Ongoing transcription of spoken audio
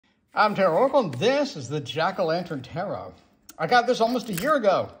I'm Tarot Oracle, and this is the Jack-o'-lantern Tarot. I got this almost a year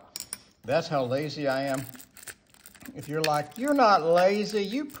ago. That's how lazy I am. If you're like, you're not lazy,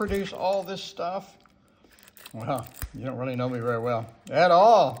 you produce all this stuff. Well, you don't really know me very well at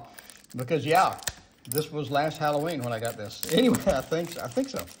all. Because, yeah, this was last Halloween when I got this. Anyway, I think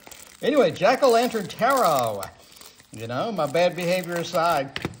so. Anyway, Jack-o'-lantern Tarot. You know, my bad behavior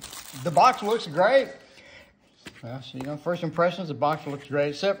aside, the box looks great. Well, so, you know, first impressions, the box looks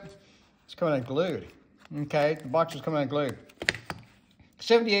great, except it's coming unglued. Okay, the box is coming unglued.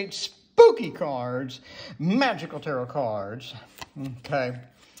 78 spooky cards, magical tarot cards. Okay,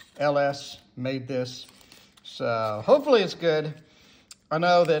 LS made this, so hopefully it's good. I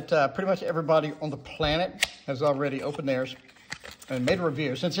know that pretty much everybody on the planet has already opened theirs and made a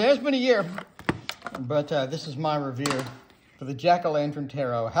review. Since it has been a year, but this is my review for the Jack-o'-lantern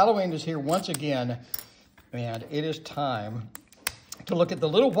Tarot. Halloween is here once again, and it is time to look at the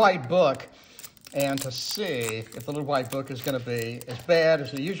little white book and to see if the little white book is going to be as bad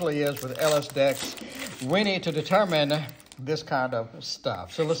as it usually is with LS decks. We need to determine this kind of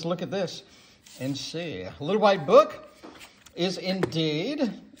stuff. So let's look at this and see. The little white book is indeed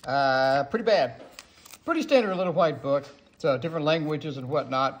pretty bad. Pretty standard little white book. So different languages and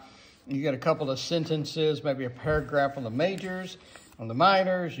whatnot. You get a couple of sentences, maybe a paragraph on the majors. On the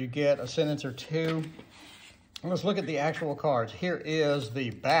minors, you get a sentence or two. Let's look at the actual cards. Here is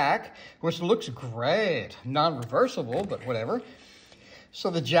the back, which looks great. Non-reversible, but whatever. So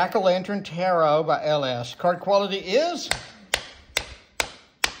the Jack-o'-lantern Tarot by LS. Card quality is...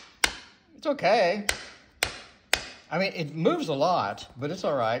 it's okay. I mean, it moves a lot, but it's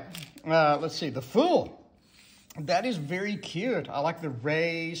all right. Let's see. The Fool. That is very cute. I like the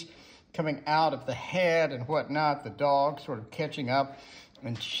rays coming out of the head and whatnot. The dog sort of catching up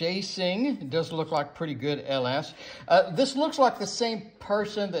and chasing. It does look like pretty good LS. This looks like the same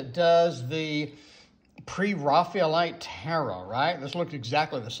person that does the pre-Raphaelite Tarot, right? This looks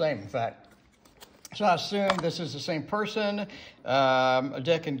exactly the same, in fact. So I assume this is the same person. A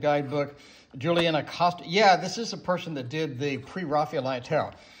deck and guidebook. Juliana Costa. Yeah, this is a person that did the pre-Raphaelite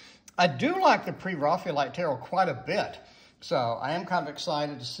Tarot. I do like the pre-Raphaelite Tarot quite a bit. So I am kind of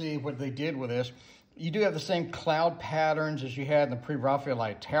excited to see what they did with this. You do have the same cloud patterns as you had in the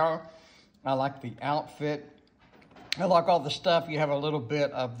pre-Raphaelite Tarot. I like the outfit. I like all the stuff. You have a little bit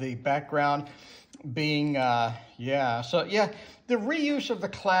of the background being, yeah. So, yeah, the reuse of the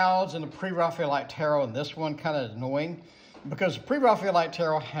clouds in the pre-Raphaelite Tarot and this one kind of annoying because pre-Raphaelite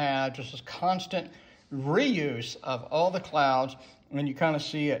Tarot had just this constant reuse of all the clouds, and you kind of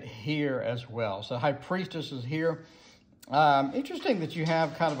see it here as well. So High Priestess is here. Interesting that you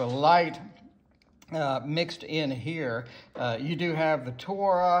have kind of a light mixed in here. You do have the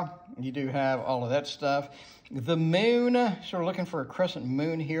Torah. You do have all of that stuff. The moon, sort of looking for a crescent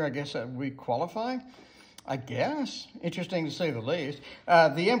moon here. I guess that would qualify. I guess. Interesting to say the least.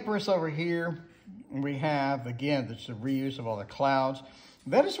 The Empress over here. We have, again, that's the reuse of all the clouds.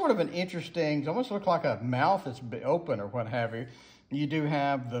 That is sort of an interesting, it almost looks like a mouth that's open or what have you. You do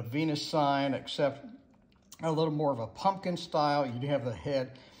have the Venus sign, except a little more of a pumpkin style. You do have the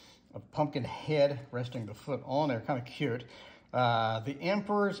head, a pumpkin head resting the foot on there, kind of cute. The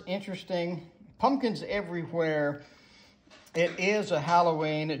Emperor's interesting. Pumpkins everywhere. It is a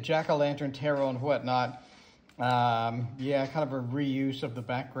Halloween, Jack-o'-lantern Tarot and whatnot. Yeah, kind of a reuse of the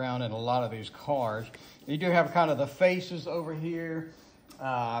background in a lot of these cards. You do have kind of the faces over here.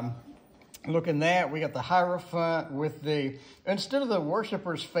 Look in that, we got the Hierophant with the, instead of the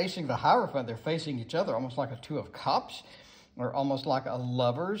worshipers facing the Hierophant, they're facing each other, almost like a Two of Cups, or almost like a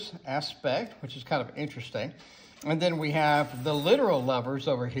lover's aspect, which is kind of interesting. And then we have the literal lovers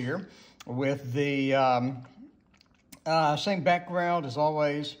over here with the same background as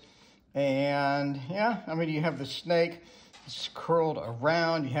always. And yeah, I mean, you have the snake curled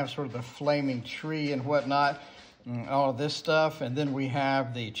around, you have sort of the flaming tree and whatnot. All of this stuff, and then we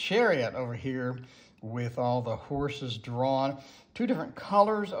have the Chariot over here with all the horses drawn. Two different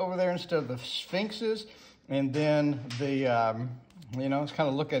colors over there instead of the sphinxes, and then the, you know, it's kind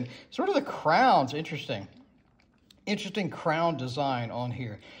of looking, sort of the crowns, interesting crown design on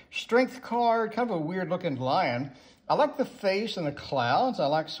here. Strength card, kind of a weird looking lion. I like the face and the clouds. I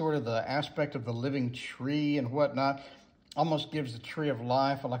like sort of the aspect of the living tree and whatnot. Almost gives the tree of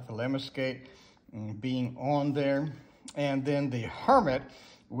life. I like the lemniscate being on there. And then the Hermit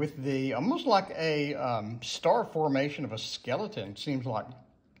with the almost like a star formation of a skeleton. Seems like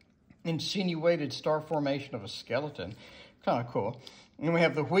insinuated star formation of a skeleton. Kind of cool. And we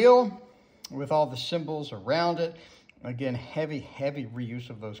have the Wheel with all the symbols around it. Again, heavy reuse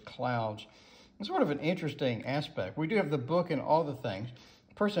of those clouds. It's sort of an interesting aspect. We do have the book and all the things.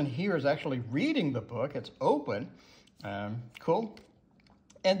 person here is actually reading the book. It's open. Cool.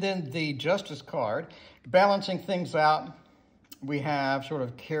 And then the Justice card, balancing things out. We have sort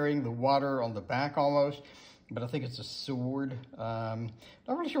of carrying the water on the back almost, but I think it's a sword. Not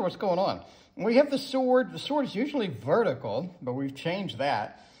really sure what's going on. We have the sword. The sword is usually vertical, but we've changed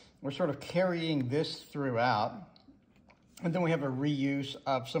that. We're sort of carrying this throughout. And then we have a reuse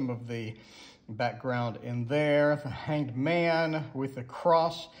of some of the background in there. The hanged man with the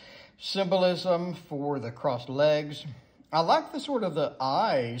cross symbolism for the crossed legs. I like the sort of the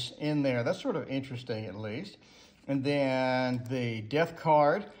eyes in there. That's sort of interesting, at least. And then the death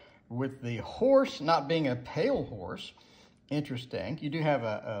card with the horse not being a pale horse. Interesting. You do have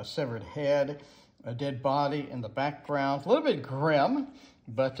a severed head, a dead body in the background. A little bit grim,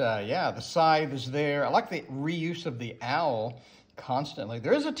 but yeah, the scythe is there. I like the reuse of the owl constantly.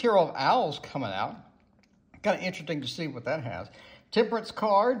 There is a tier of owls coming out. Kind of interesting to see what that has. Temperance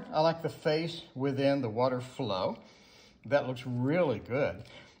card. I like the face within the water flow. That looks really good.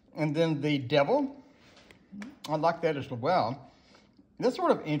 And then the devil. I like that as well. That's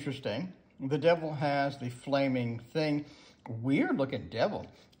sort of interesting. The devil has the flaming thing. Weird looking devil.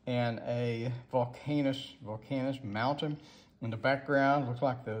 And a volcanoes mountain in the background. Looks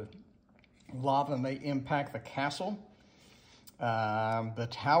like the lava may impact the castle. The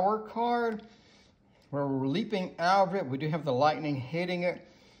tower card, where we're leaping out of it. We do have the lightning hitting it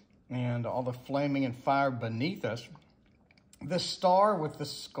and all the flaming and fire beneath us. The star with the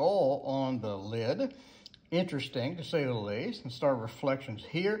skull on the lid. Interesting, to say the least. The star reflections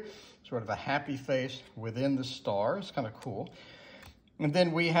here. Sort of a happy face within the star. It's kind of cool. And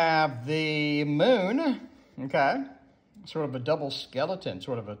then we have the moon. Okay. Sort of a double skeleton.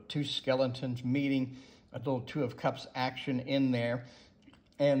 Sort of a two skeletons meeting. A little Two of Cups action in there.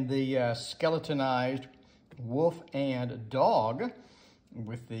 And the skeletonized wolf and dog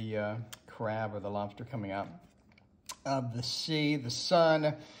with the crab or the lobster coming out of the sea. The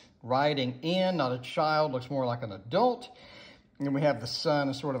sun riding in, not a child, looks more like an adult. And then we have the sun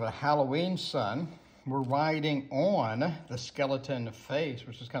as sort of a Halloween sun. We're riding on the skeleton face,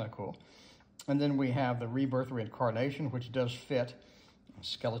 which is kind of cool. And then we have the rebirth reincarnation, which does fit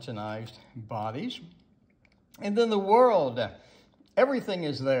skeletonized bodies. And then the world. Everything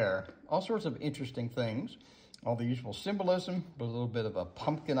is there. All sorts of interesting things. All the usual symbolism, but a little bit of a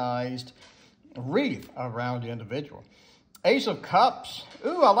pumpkinized wreath around the individual. Ace of Cups.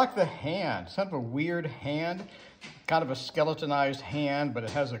 Ooh, I like the hand. It's kind of a weird hand. Kind of a skeletonized hand, but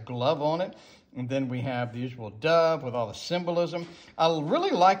it has a glove on it. And then we have the usual dove with all the symbolism. I really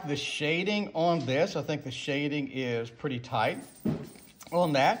like the shading on this. I think the shading is pretty tight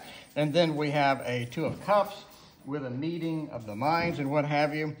on that. And then we have a Two of Cups with a meeting of the minds and what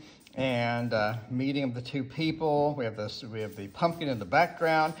have you. And meeting of the two people. We have the pumpkin in the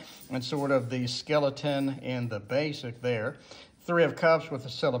background and sort of the skeleton in the basic there. Three of Cups with a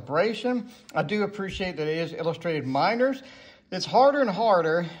celebration. I do appreciate that it is illustrated minors. It's harder and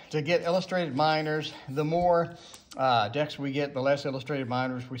harder to get illustrated minors. The more decks we get, the less illustrated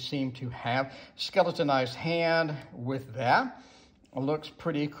minors we seem to have. Skeletonized hand with that. It looks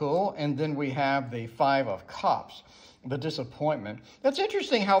pretty cool. And then we have the Five of Cups. The disappointment. That's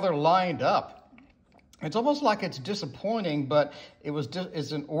interesting how they're lined up. It's almost like it's disappointing, but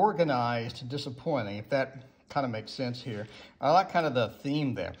it's an organized disappointing, if that kind of makes sense here. I like kind of the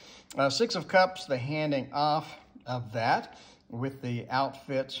theme there. Six of Cups, the handing off of that with the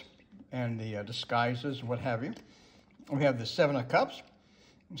outfits and the disguises, what have you. We have the Seven of Cups,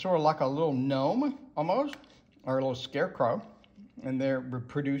 sort of like a little gnome almost, or a little scarecrow, and they're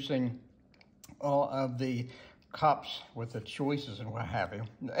producing all of the cups with the choices and what have you.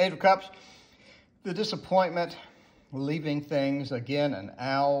 The Eight of Cups, the disappointment, leaving things. Again, an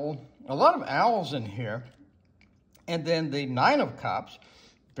owl. A lot of owls in here. And then the Nine of Cups,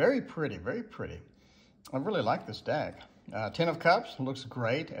 very pretty, very pretty. I really like this deck. Ten of Cups looks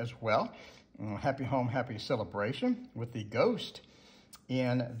great as well. Happy home, happy celebration with the ghost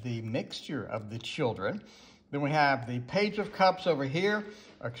in the mixture of the children. Then we have the Page of Cups over here,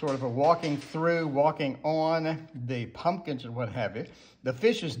 sort of a walking through, walking on the pumpkins and what have you. The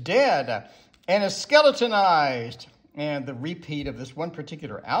fish is dead and is skeletonized. And the repeat of this one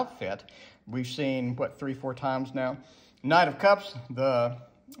particular outfit, we've seen, what, 3-4 times now. Knight of Cups, the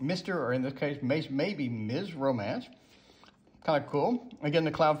Mr., or in this case, maybe Ms. Romance. Kind of cool. Again,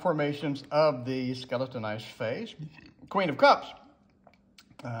 the cloud formations of the skeletonized face. Queen of Cups,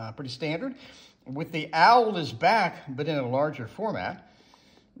 pretty standard. With the owl is back, but in a larger format.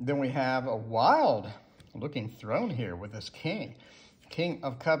 Then we have a wild-looking throne here with this king. King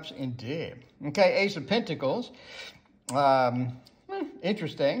of Cups indeed. Okay, Ace of Pentacles.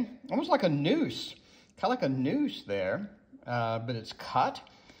 Interesting. Almost like a noose. Kind of like a noose there, but it's cut.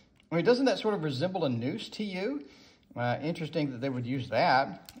 I mean, doesn't that sort of resemble a noose to you? Interesting that they would use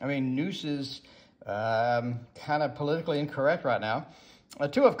that. I mean, nooses, kind of politically incorrect right now.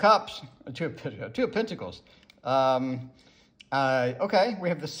 Two of Cups, two of Pentacles. Okay, we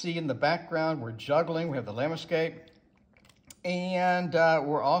have the sea in the background. We're juggling. We have the landscape. And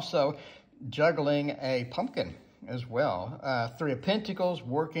we're also juggling a pumpkin as well. Three of Pentacles,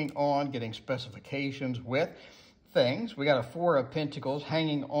 working on getting specifications with things. We got a Four of Pentacles,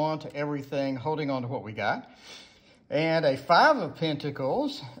 hanging on to everything, holding on to what we got. And a Five of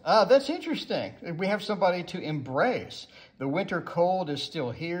Pentacles. That's interesting. We have somebody to embrace. The winter cold is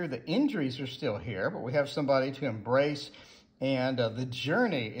still here. The injuries are still here, but we have somebody to embrace. And the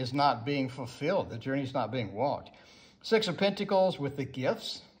journey is not being fulfilled. The journey is not being walked. Six of Pentacles with the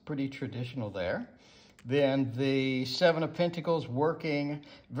gifts. Pretty traditional there. Then the Seven of Pentacles working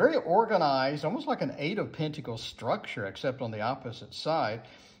very organized, almost like an Eight of Pentacles structure, except on the opposite side.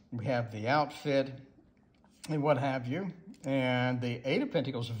 We have the outfit and what have you. And the Eight of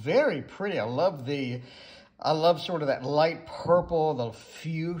Pentacles, very pretty. I love sort of that light purple, the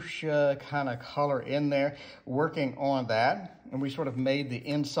fuchsia kind of color in there, working on that. And we sort of made the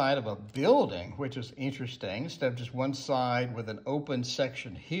inside of a building, which is interesting, instead of just one side with an open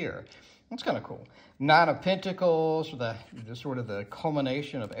section here. That's kind of cool. Nine of Pentacles, the sort of the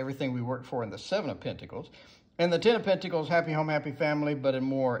culmination of everything we worked for in the Seven of Pentacles. And the Ten of Pentacles, happy home, happy family, but a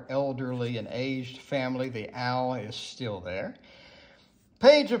more elderly and aged family. The owl is still there.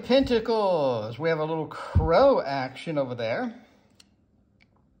 Page of Pentacles, we have a little crow action over there.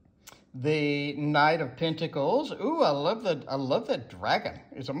 The Knight of Pentacles. Ooh, I love that dragon.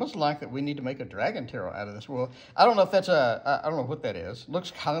 It's almost like that we need to make a dragon tarot out of this. Well, I don't know if that's I don't know what that is.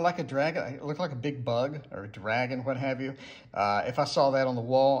 Looks kind of like a dragon. It looks like a big bug or a dragon, what have you. If I saw that on the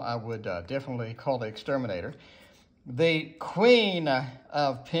wall, I would definitely call the exterminator. The Queen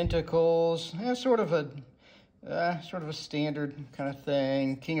of Pentacles, sort of a standard kind of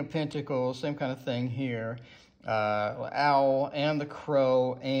thing. King of Pentacles, same kind of thing here. Owl and the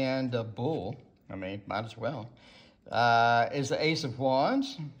crow and a bull. I mean, might as well. Is the Ace of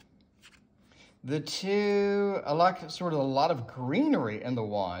Wands. The two, I like sort of a lot of greenery in the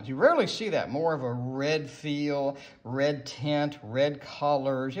wands. You rarely see that. More of a red feel, red tint, red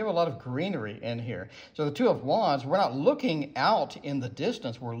colors. You have a lot of greenery in here. So the Two of Wands, we're not looking out in the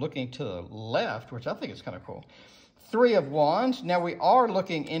distance. We're looking to the left, which I think is kind of cool. Three of Wands. Now we are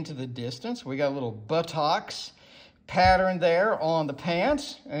looking into the distance. We got a little buttocks pattern there on the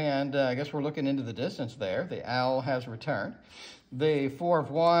pants. And I guess we're looking into the distance there. The owl has returned. The Four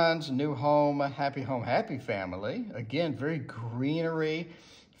of Wands, new home, happy family. Again, very greenery.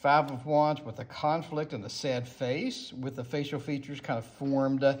 Five of Wands with the conflict and the sad face, with the facial features kind of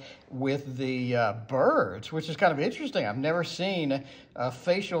formed with the birds, which is kind of interesting. I've never seen a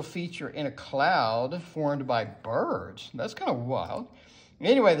facial feature in a cloud formed by birds. That's kind of wild.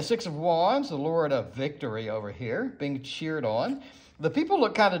 Anyway, the Six of Wands, the Lord of Victory over here, being cheered on. The people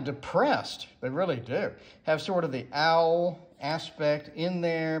look kind of depressed. They really do. Have sort of the owl aspect in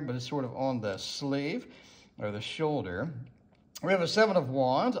there, but it's sort of on the sleeve or the shoulder. We have a Seven of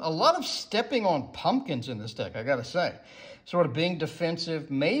Wands. A lot of stepping on pumpkins in this deck, I got to say. Sort of being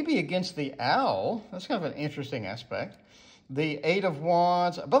defensive, maybe against the owl. That's kind of an interesting aspect. The Eight of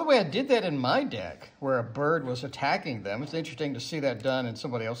Wands. By the way, I did that in my deck where a bird was attacking them. It's interesting to see that done in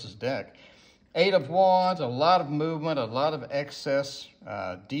somebody else's deck. Eight of Wands, a lot of movement, a lot of excess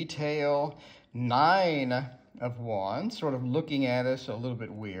detail. Nine of Wands, sort of looking at us a little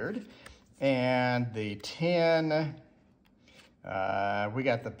bit weird. And the 10, we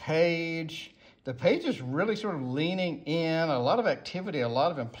got the Page. The Page is really sort of leaning in, a lot of activity, a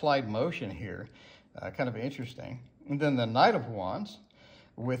lot of implied motion here. Kind of interesting. And then the Knight of Wands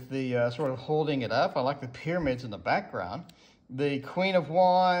with the sort of holding it up. I like the pyramids in the background. The Queen of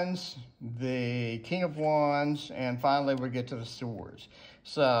Wands, the King of Wands, and finally we get to the Swords.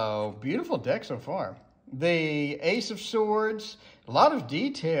 So, beautiful deck so far. The Ace of Swords, a lot of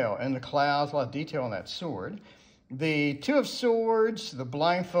detail in the clouds, a lot of detail on that sword. The Two of Swords, the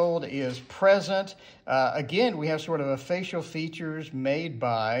blindfold is present. Again, we have sort of a facial features made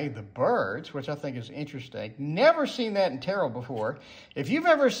by the birds, which I think is interesting. Never seen that in tarot before. If you've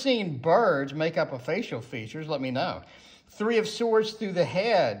ever seen birds make up a facial features, let me know. Three of Swords through the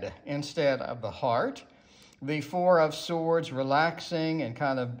head instead of the heart. The Four of Swords relaxing and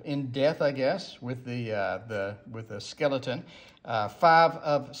kind of in death, I guess, with the skeleton. Five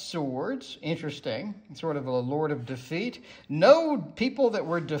of Swords, interesting, sort of a Lord of Defeat. No people that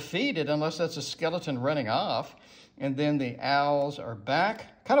were defeated unless that's a skeleton running off. and then the owls are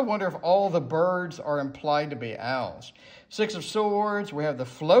back. Kind of wonder if all the birds are implied to be owls. 6 of Swords, we have the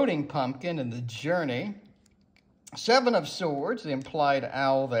floating pumpkin and the journey. 7 of Swords, the implied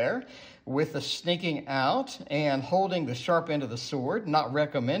owl there, with the sneaking out and holding the sharp end of the sword, not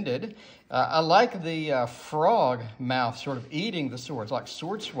recommended. I like the frog mouth sort of eating the swords, like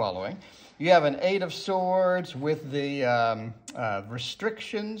sword swallowing. You have an 8 of Swords with the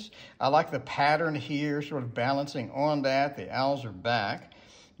restrictions. I like the pattern here, sort of balancing on that. The owls are back.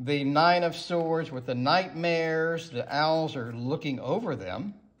 The 9 of Swords with the nightmares. The owls are looking over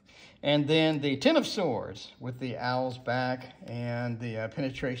them. And then the 10 of Swords with the owls back and the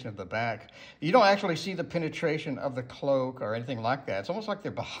penetration of the back. You don't actually see the penetration of the cloak or anything like that. It's almost like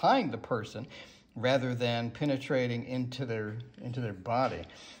they're behind the person rather than penetrating into their body.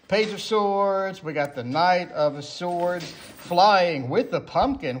 Page of Swords, we got the Knight of Swords flying with the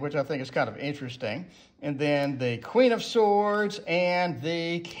pumpkin, which I think is kind of interesting. And then the Queen of Swords and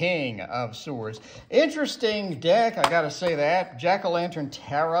the King of Swords. Interesting deck, I gotta say that. Jack-o'-lantern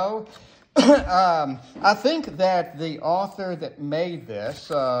Tarot. I think that the author that made this,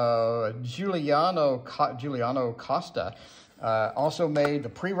 Giuliano Costa, also made the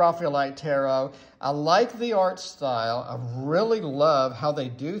Pre-Raphaelite Tarot. I like the art style. I really love how they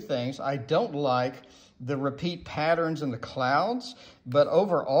do things. I don't like the repeat patterns in the clouds, but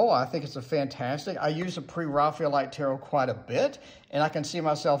overall, I think it's a fantastic. I use a Pre-Raphaelite Tarot quite a bit, and I can see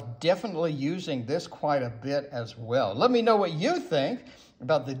myself definitely using this quite a bit as well. Let me know what you think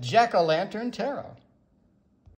about the Jack-o'-lantern Tarot.